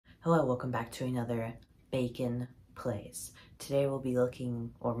Hello, welcome back to another Bacon Plays. Today we'll be looking,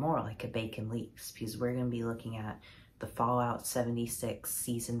 or more like a Bacon Leaks, because we're going to be looking at the Fallout 76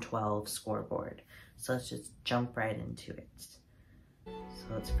 Season 12 scoreboard. So let's just jump right into it. So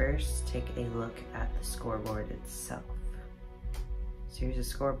let's first take a look at the scoreboard itself. So here's a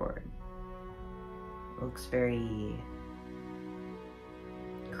scoreboard. It looks very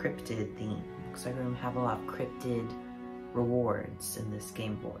cryptid themed. Looks like we're going to have a lot of cryptid rewards in this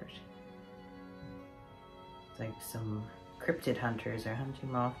game board. It's like some cryptid hunters are hunting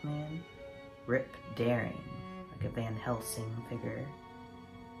Mothman. Rip Daring, like a Van Helsing figure.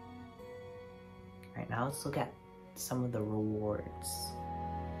 Alright, now let's look at some of the rewards.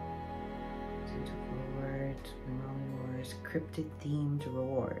 Rewards, cryptid themed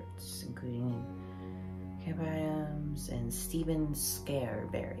rewards, including camp items and Steven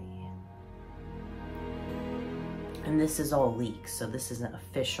Scareberry. And this is all leaks, so this isn't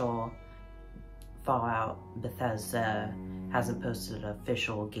official. Fallout Bethesda hasn't posted an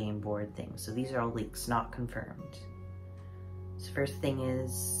official game board thing, so these are all leaks, not confirmed. So first thing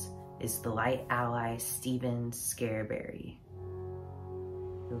is the Light Ally Steven Scareberry.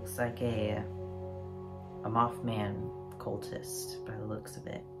 He looks like a Mothman cultist by the looks of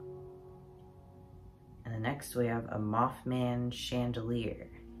it. And then next we have a Mothman Chandelier.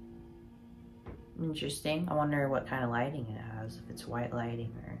 Interesting. I wonder what kind of lighting it has, if it's white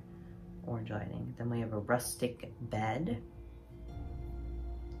lighting or orange lighting. Then we have a rustic bed.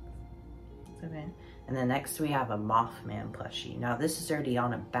 Okay. And then next we have a Mothman plushie. Now this is already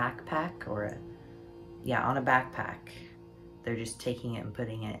on a backpack on a backpack. They're just taking it and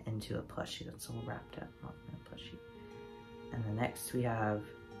putting it into a plushie that's all wrapped up. Mothman plushie. And then next we have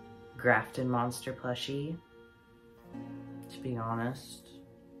Grafton Monster plushie. To be honest,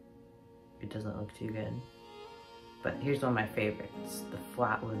 it doesn't look too good. But here's one of my favorites, the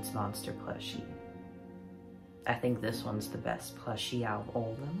Flatwoods Monster plushie. I think this one's the best plushie out of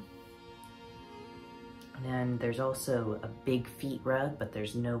all of them. And then there's also a Big Feet rug, but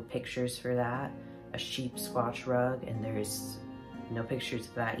there's no pictures for that. A Sheep Squatch rug, and there's no pictures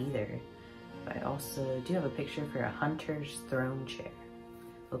of that either. But I also do have a picture for a Hunter's Throne chair.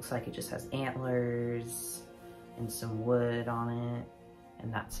 Looks like it just has antlers and some wood on it.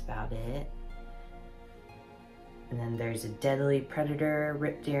 And that's about it. And then there's a Deadly Predator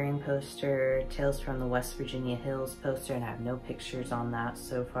Rip Daring poster, Tales from the West Virginia Hills poster, and I have no pictures on that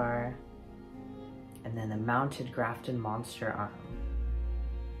so far. And then a Mounted Grafton Monster arm.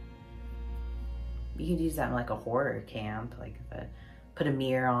 You could use that in like a horror camp, like if I put a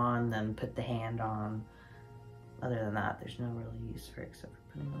mirror on, then put the hand on. Other than that, there's no real use for it except for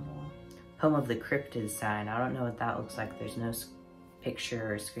putting it on the wall. Home of the Cryptid sign. I don't know what that looks like. There's no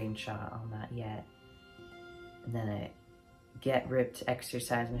picture or screenshot on that yet. And then a Get Ripped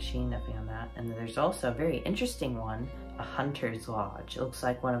exercise machine, nothing on that. And then there's also a very interesting one, a Hunter's Lodge. It looks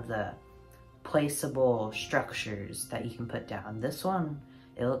like one of the placeable structures that you can put down. This one,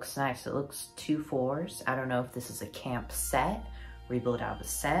 it looks nice. It looks 2 floors. I don't know if this is a camp set, rebuild out of a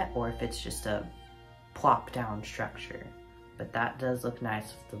set, or if it's just a plop down structure. But that does look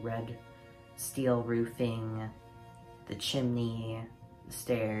nice with the red steel roofing, the chimney, the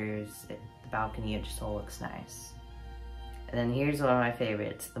stairs, the balcony. It just all looks nice. And then here's one of my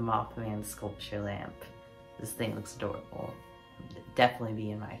favorites, the Mothman sculpture lamp. This thing looks adorable. It'd definitely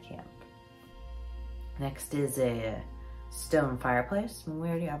be in my camp. Next is a stone fireplace. We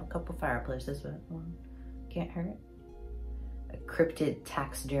already have a couple fireplaces, but one can't hurt. A cryptid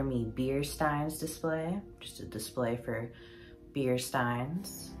taxidermy beer steins display. Just a display for beer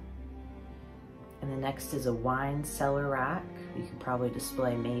steins. And the next is a wine cellar rack. You could probably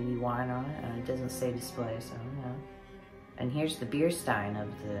display maybe wine on it. It doesn't say display, so I don't know. And here's the beer stein of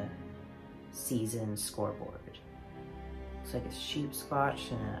the season scoreboard. Looks like a sheep squatch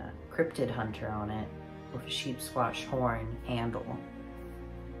and a cryptid hunter on it with a sheep squatch horn handle.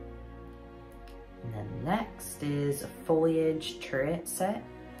 And then next is a foliage turret set.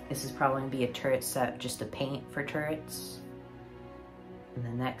 This is probably gonna be a turret set just to paint for turrets. And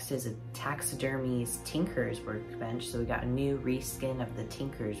the next is a Taxidermy's Tinker's Workbench. So we got a new reskin of the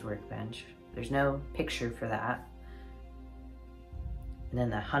Tinker's Workbench. There's no picture for that. And then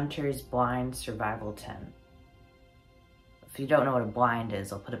the Hunter's Blind Survival Tent. If you don't know what a blind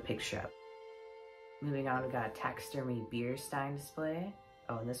is, I'll put a picture up. Moving on, we got a Taxidermy Beer Stein display.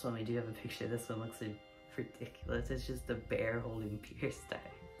 Oh, and this one we do have a picture. This one looks ridiculous. It's just a bear holding beer steins.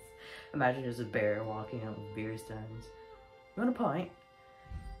 Imagine there's a bear walking out with beer steins. You want a pint?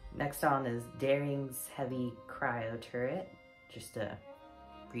 Next on is Daring's Heavy Cryo Turret, just a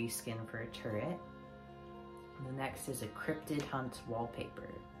reskin for a turret. And the next is a Cryptid Hunt wallpaper.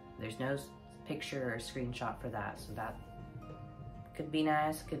 There's no picture or screenshot for that, so that could be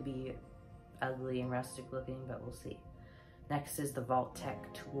nice, could be ugly and rustic looking, but we'll see. Next is the Vault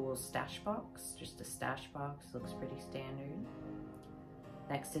Tech Tools stash box, just a stash box, looks pretty standard.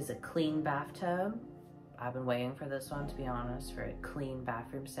 Next is a clean bathtub. I've been waiting for this one, to be honest, for a clean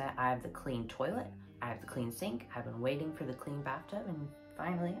bathroom set. I have the clean toilet, I have the clean sink, I've been waiting for the clean bathtub, and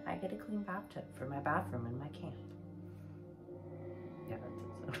finally I get a clean bathtub for my bathroom in my camp. Yeah,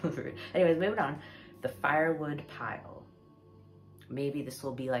 that's it. Anyways, moving on. The firewood pile. Maybe this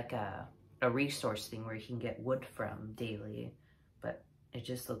will be like a resource thing where you can get wood from daily, but it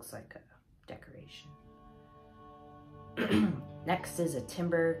just looks like a decoration. Next is a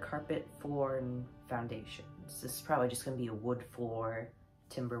timber carpet floor and foundations. This is probably just gonna be a wood floor,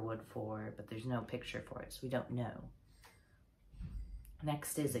 timber wood floor, but there's no picture for it, so we don't know.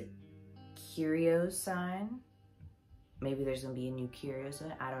 Next is a curio sign. Maybe there's gonna be a new curios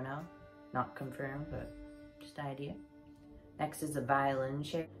in it, I don't know. Not confirmed, but just an idea. Next is a violin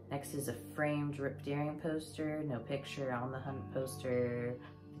chair. Next is a framed Rip Daring poster, no picture on the Hunt poster,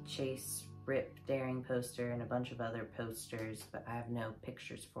 the Chase Rip Daring poster, and a bunch of other posters, but I have no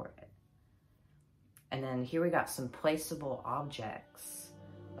pictures for it. And then here we got some placeable objects,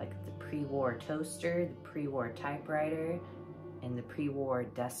 like the pre-war toaster, the pre-war typewriter, and the pre-war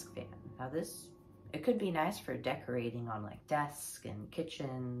desk fan. Now this, it could be nice for decorating on like desks and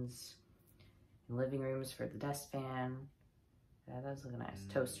kitchens, and living rooms for the desk fan. That does look nice.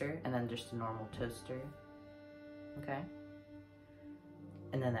 Toaster, and then just a normal toaster. Okay.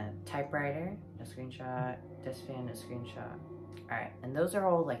 And then a typewriter, no screenshot, desk fan, no screenshot. All right, and those are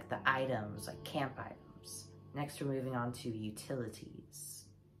all like the items, like camp items. Next, we're moving on to utilities.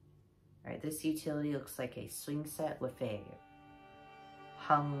 All right, this utility looks like a swing set with a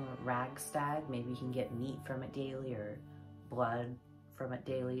hung ragstag. Maybe you can get meat from it daily or blood from it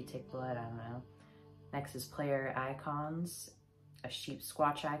daily, take blood, I don't know. Next is player icons. A sheep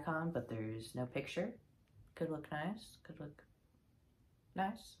squatch icon, but there's no picture. Could look nice, could look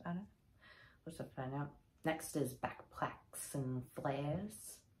nice, I don't know. We'll have to find out. Next is backpacks and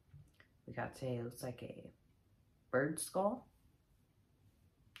flares. We got it looks like a bird skull.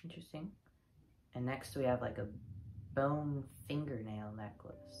 Interesting. And next we have like a bone fingernail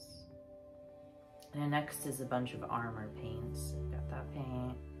necklace. And then next is a bunch of armor paints. We got that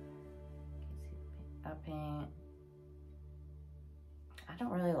paint. Can't see the paint. That paint. I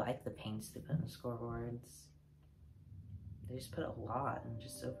don't really like the paints they put in the scoreboards. They just put a lot and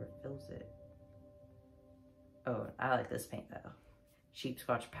just overfills it. Oh, I like this paint though.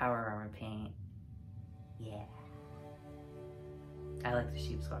 Sheepsquatch Power Armor paint. Yeah. I like the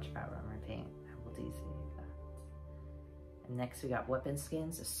Sheepsquatch Power Armor paint. I will do that. And next we got weapon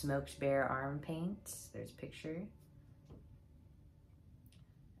skins, a smoked bear arm paint. There's a picture.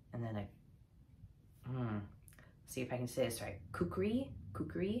 And then see if I can say this right. Kukri,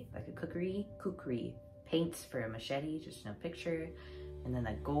 like a kukri, paints for a machete, just no picture. And then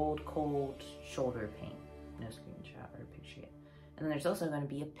a gold cold shoulder paint, no screenshot or picture yet. And then there's also going to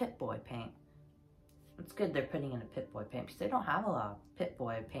be a Pip-Boy paint. It's good they're putting in a Pip-Boy paint because they don't have a lot of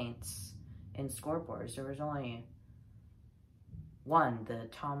Pip-Boy paints in scoreboards. There was only one, the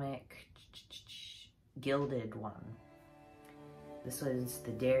atomic gilded one. This was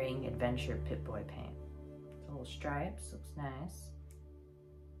the Daring Adventure Pip-Boy paint. Little stripes, looks nice.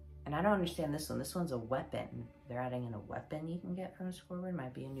 And I don't understand this one. This one's a weapon. They're adding in a weapon you can get from a scoreboard.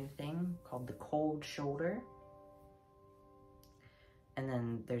 Might be a new thing called the Cold Shoulder. And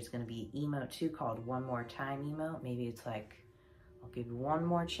then there's gonna be emote too called One More Time emote. Maybe it's like, I'll give you one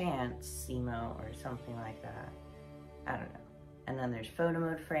more chance emote or something like that. I don't know. And then there's photo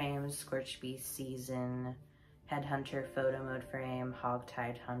mode frames, Scorched Beast Season, Headhunter photo mode frame,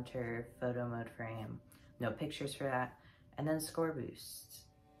 Hogtied Hunter photo mode frame. No pictures for that. And then score boost.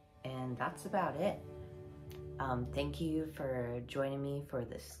 And that's about it. Thank you for joining me for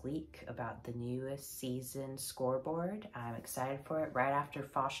this leak about the newest season scoreboard. I'm excited for it. Right after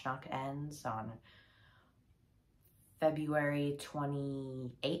Foshnok ends on February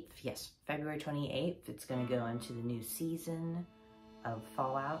 28th. Yes, February 28th. It's going to go into the new season of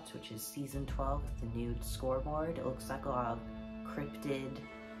Fallout, which is season 12 with the new scoreboard. It looks like a lot of cryptid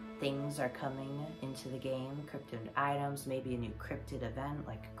things are coming into the game, cryptid items, maybe a new cryptid event,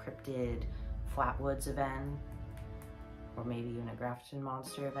 like a cryptid Flatwoods event, or maybe even a Grafton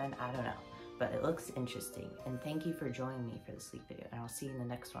Monster event, I don't know. But it looks interesting, and thank you for joining me for this leak video, and I'll see you in the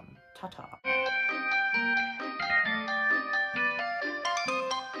next one. Ta-ta!